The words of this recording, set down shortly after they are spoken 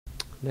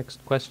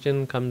Next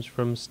question comes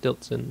from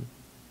Stiltson.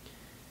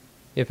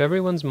 If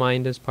everyone's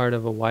mind is part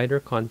of a wider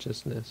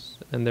consciousness,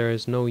 and there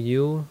is no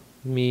you,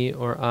 me,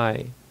 or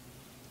I,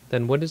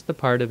 then what is the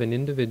part of an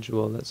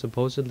individual that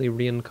supposedly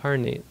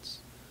reincarnates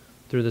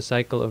through the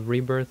cycle of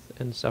rebirth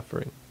and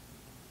suffering?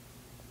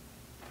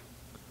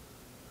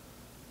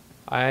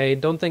 I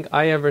don't think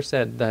I ever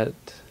said that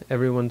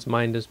everyone's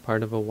mind is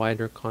part of a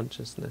wider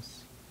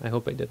consciousness. I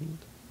hope I didn't.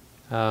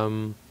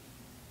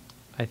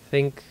 I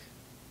think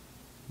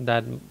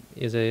that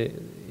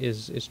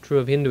is true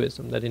of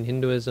Hinduism, that in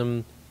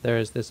Hinduism there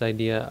is this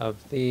idea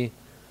of the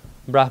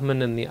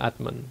Brahman and the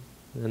Atman.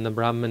 And the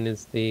Brahman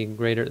is the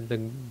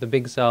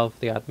big self,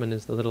 the Atman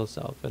is the little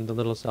self, and the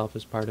little self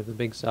is part of the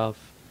big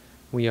self.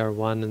 We are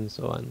one, and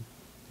so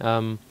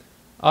on.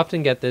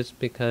 Often get this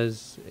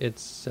because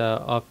it's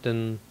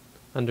often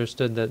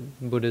understood that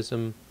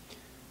Buddhism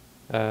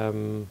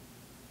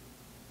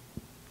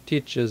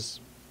teaches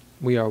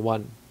we are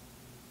one.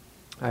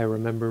 I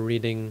remember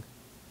reading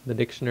the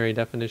dictionary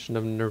definition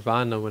of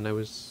nirvana when I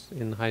was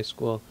in high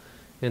school,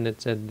 and it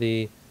said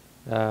the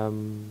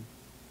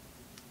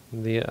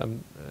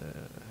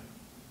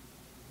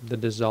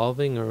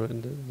dissolving or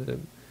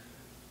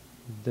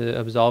the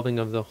absolving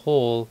of the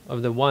whole,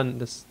 of the one,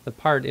 the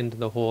part into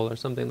the whole, or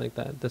something like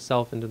that, the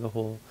self into the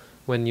whole,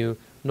 when you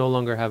no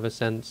longer have a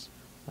sense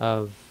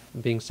of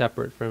being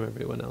separate from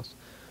everyone else.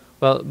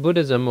 Well,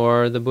 Buddhism,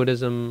 or the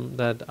Buddhism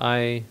that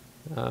I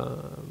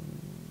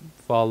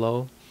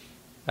follow,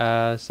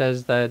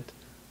 says that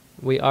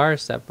we are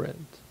separate.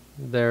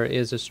 There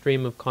is a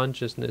stream of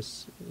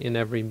consciousness in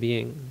every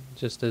being,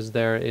 just as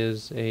there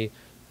is a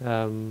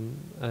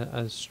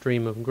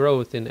stream of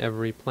growth in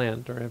every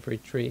plant or every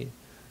tree.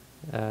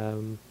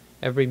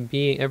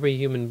 Every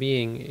human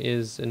being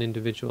is an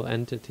individual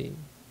entity,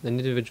 an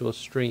individual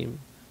stream,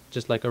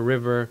 just like a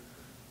river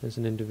is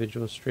an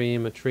individual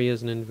stream, a tree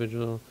is an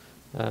individual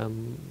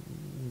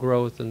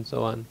growth, and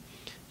so on.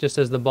 Just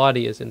as the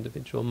body is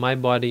individual. My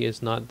body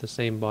is not the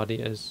same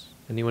body as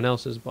anyone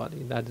else's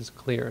body. That is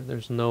clear.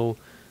 There's no,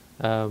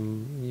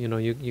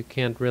 you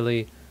can't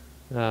really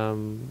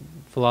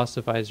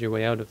philosophize your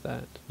way out of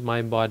that.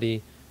 My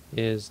body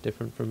is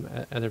different from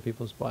other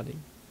people's body.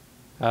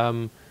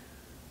 The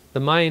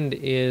mind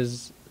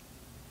is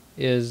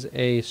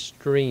a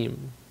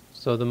stream.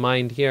 So the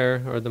mind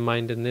here, or the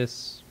mind in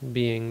this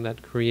being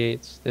that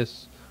creates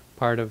this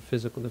part of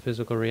the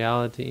physical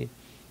reality,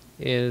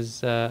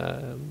 is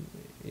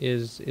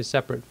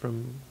separate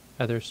from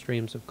other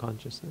streams of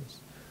consciousness.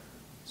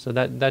 So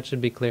that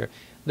should be clear.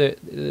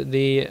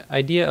 The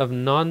idea of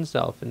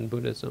non-self in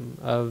Buddhism,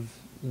 of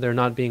there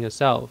not being a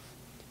self,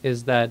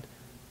 is that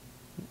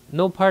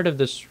no part of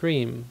the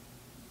stream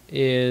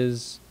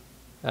is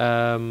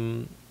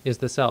the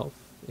self,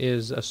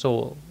 is a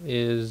soul,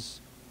 is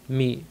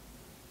me,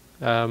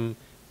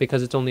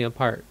 because it's only a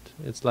part.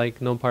 It's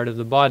like no part of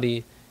the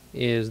body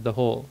is the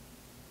whole.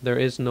 There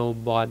is no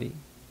body.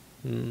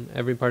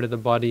 Every part of the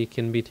body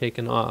can be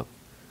taken off.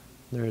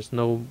 There is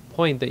no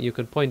point that you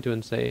could point to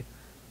and say,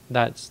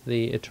 that's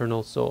the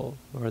eternal soul,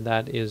 or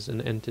that is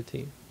an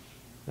entity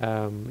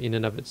in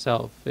and of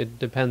itself. It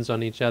depends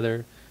on each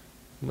other.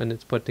 When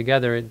it's put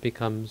together, it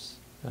becomes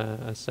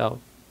a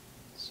self.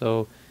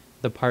 So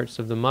the parts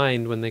of the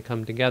mind, when they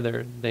come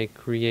together, they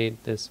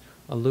create this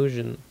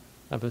illusion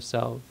of a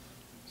self.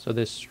 So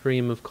this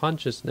stream of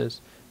consciousness,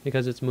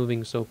 because it's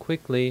moving so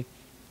quickly,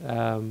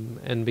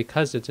 and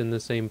because it's in the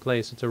same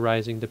place, it's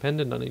arising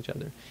dependent on each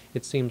other,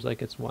 it seems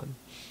like it's one.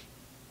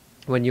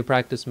 When you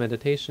practice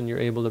meditation, you're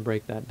able to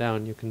break that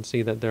down. You can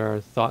see that there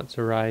are thoughts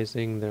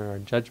arising, there are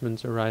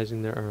judgments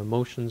arising, there are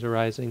emotions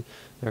arising,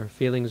 there are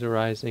feelings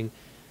arising,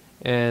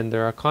 and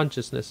there are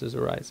consciousnesses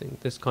arising.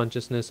 This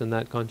consciousness and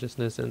that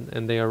consciousness,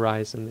 and they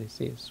arise and they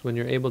cease. When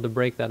you're able to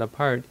break that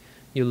apart,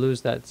 you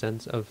lose that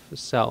sense of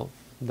self,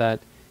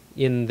 that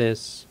in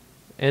this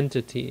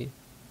entity,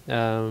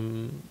 there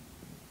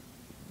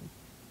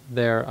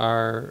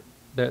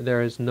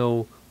is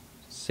no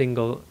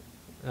single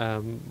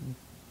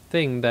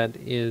thing that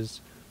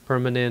is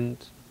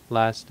permanent,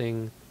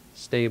 lasting,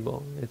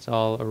 stable. It's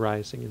all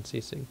arising and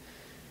ceasing.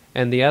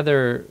 And the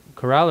other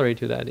corollary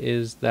to that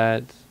is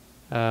that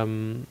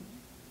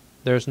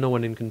there's no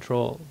one in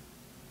control.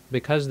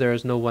 Because there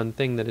is no one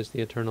thing that is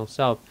the eternal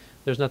self,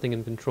 there's nothing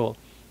in control.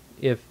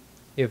 If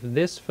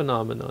this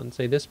phenomenon,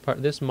 say this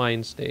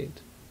mind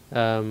state,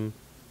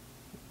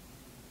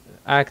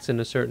 acts in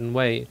a certain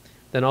way,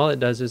 then all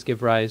it does is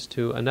give rise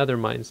to another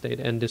mind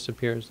state and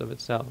disappears of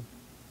itself.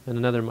 And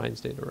another mind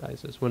state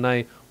arises. When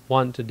I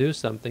want to do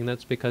something,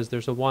 that's because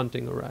there's a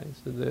wanting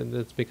arise.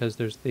 That's because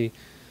there's the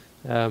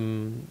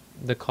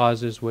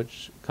causes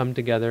which come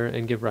together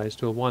and give rise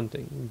to a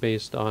wanting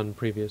based on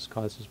previous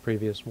causes,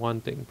 previous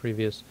wanting,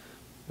 previous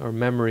or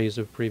memories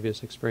of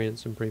previous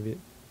experience and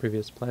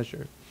previous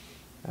pleasure.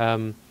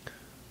 That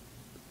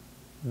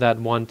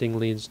wanting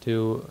leads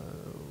to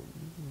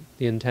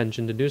the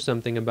intention to do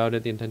something about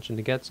it, the intention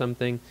to get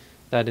something.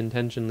 That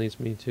intention leads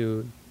me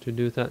to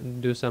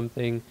do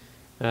something.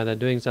 That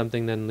doing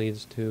something then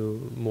leads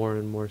to more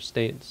and more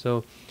states.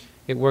 So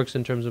it works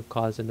in terms of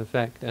cause and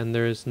effect, and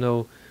there is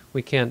no,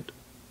 we can't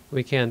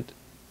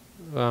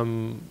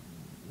um,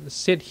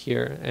 sit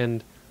here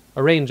and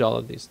arrange all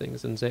of these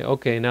things and say,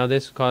 okay, now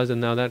this cause and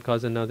now that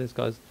cause and now this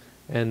cause,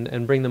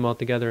 and bring them all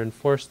together and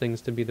force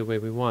things to be the way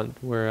we want.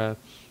 We're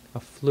a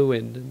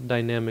fluid,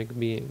 dynamic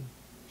being.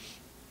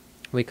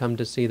 We come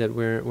to see that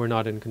we're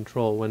not in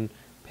control. When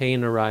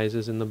pain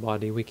arises in the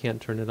body, we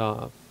can't turn it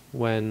off.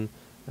 When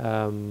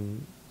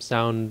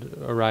sound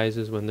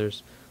arises, when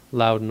there's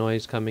loud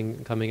noise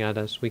coming at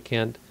us, we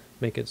can't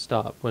make it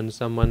stop. When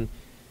someone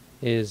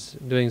is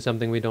doing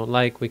something we don't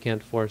like, we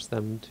can't force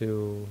them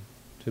to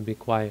be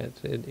quiet.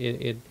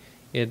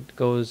 It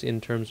goes in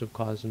terms of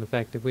cause and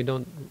effect. If we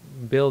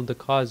don't build the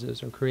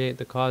causes or create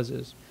the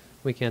causes,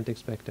 we can't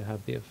expect to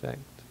have the effect.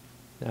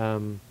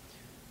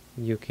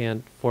 You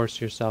can't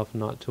force yourself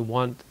not to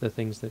want the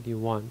things that you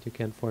want. You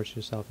can't force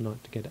yourself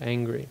not to get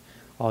angry.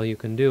 All you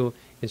can do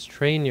is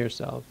train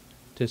yourself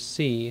to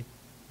see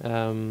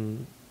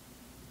things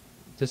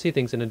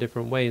in a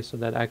different way, so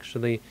that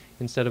actually,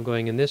 instead of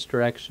going in this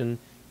direction,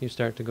 you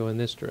start to go in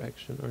this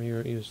direction, or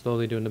you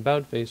slowly do an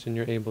about face and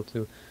you're able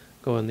to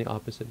go in the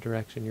opposite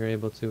direction. You're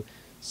able to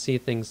see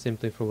things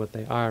simply for what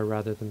they are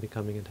rather than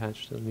becoming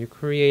attached to them. You're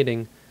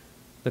creating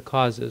the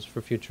causes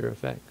for future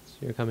effects.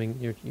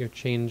 You're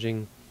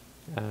changing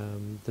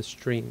the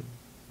stream.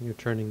 You're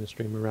turning the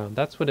stream around.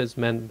 That's what is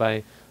meant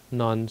by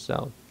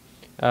non-self.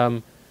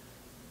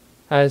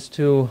 As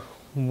to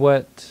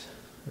what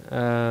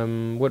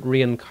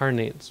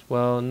reincarnates,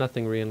 well,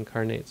 nothing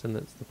reincarnates, and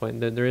that's the point.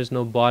 There is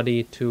no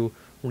body to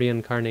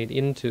reincarnate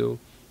into.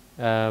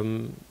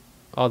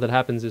 All that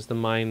happens is the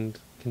mind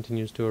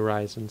continues to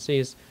arise and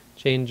cease,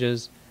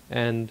 changes,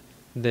 and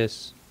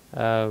this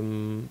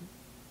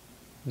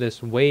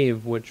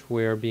wave which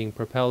we're being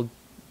propelled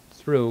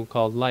through,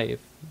 called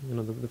life,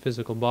 the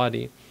physical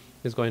body,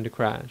 is going to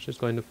crash, is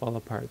going to fall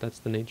apart. That's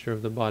the nature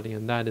of the body,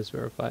 and that is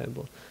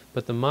verifiable.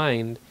 But the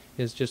mind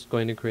is just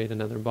going to create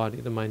another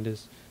body. The mind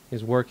is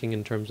working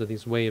in terms of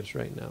these waves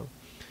right now.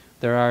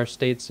 There are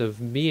states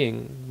of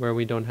being where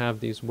we don't have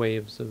these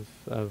waves of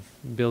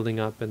building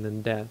up and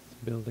then death,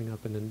 building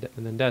up and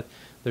then death.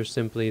 There's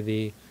simply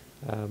the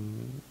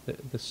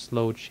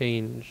slow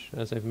change,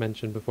 as I've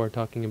mentioned before,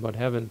 talking about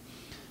heaven.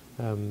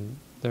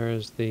 There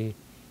is the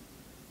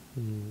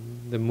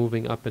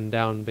moving up and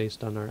down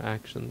based on our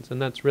actions, and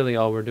that's really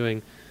all we're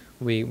doing.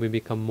 We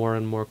become more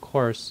and more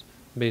coarse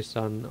based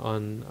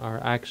on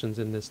our actions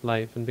in this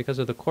life, and because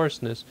of the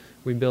coarseness,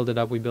 we build it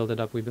up, we build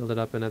it up, we build it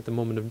up, and at the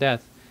moment of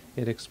death,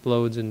 it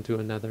explodes into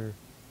another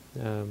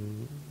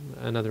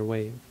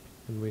wave,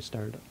 and we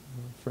start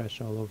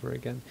fresh all over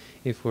again.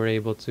 If we're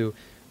able to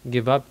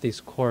give up these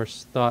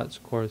coarse thoughts,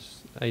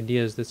 coarse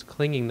ideas, this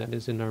clinging that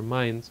is in our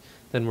minds,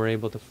 then we're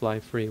able to fly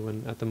free.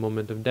 When at the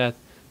moment of death,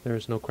 there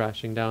is no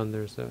crashing down,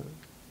 there's a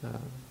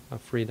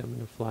freedom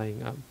and a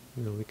flying up.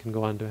 We can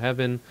go on to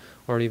heaven,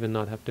 or even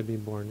not have to be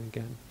born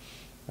again.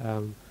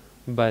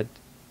 But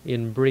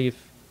in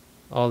brief,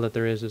 all that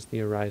there is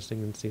the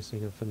arising and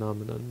ceasing of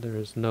phenomenon. There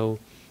is no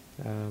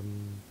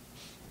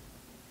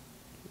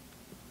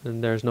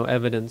and there's no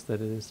evidence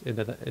that it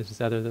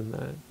is other than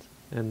that.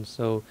 And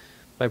so,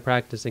 by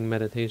practicing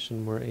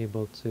meditation, we're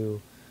able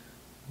to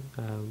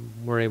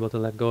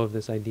let go of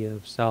this idea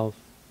of self,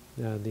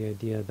 the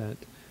idea that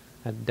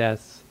at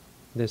death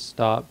this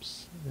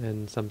stops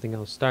and something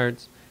else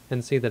starts,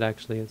 and see that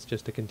actually it's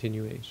just a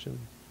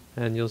continuation.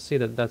 And you'll see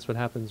that that's what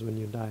happens when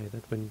you die,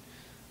 that when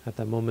at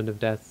that moment of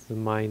death the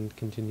mind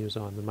continues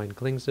on. The mind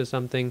clings to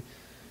something,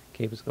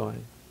 keeps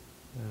going,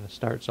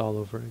 starts all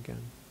over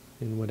again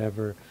in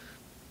whatever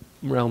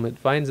realm it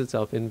finds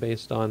itself in,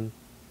 based on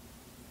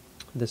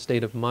the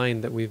state of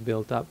mind that we've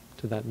built up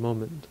to that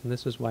moment. And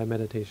this is why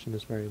meditation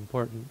is very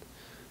important,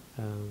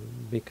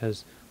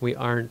 because we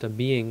aren't a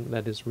being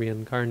that is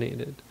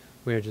reincarnated.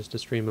 We are just a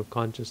stream of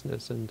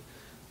consciousness, and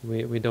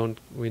we don't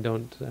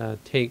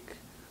take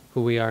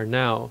who we are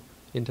now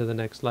into the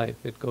next life.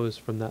 It goes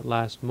from that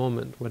last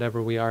moment,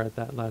 whatever we are at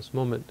that last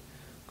moment,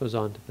 goes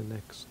on to the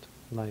next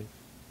life.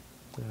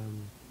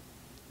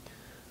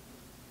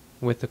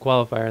 With the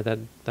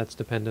qualifier that's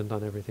dependent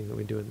on everything that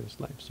we do in this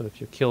life. So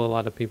if you kill a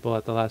lot of people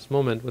at the last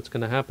moment, what's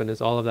going to happen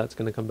is all of that's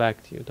going to come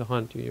back to you, to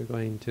haunt you. You're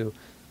going to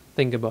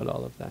think about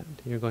all of that.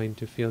 You're going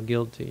to feel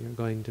guilty. You're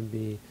going to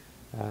be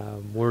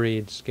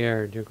worried,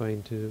 scared. You're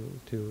going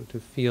to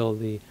feel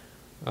the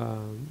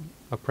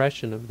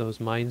oppression of those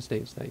mind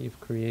states that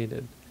you've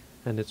created,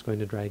 and it's going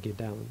to drag you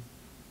down.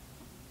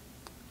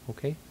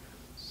 Okay?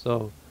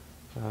 So,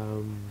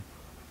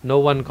 no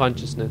one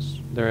consciousness.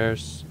 There are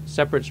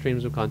separate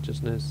streams of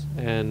consciousness,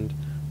 and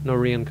no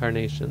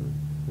reincarnation.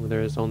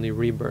 There is only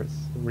rebirth.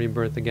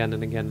 Rebirth again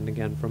and again and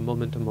again, from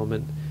moment to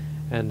moment,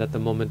 and at the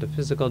moment of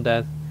physical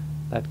death,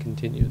 that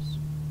continues.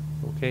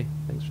 Okay?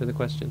 Thanks for the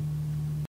question.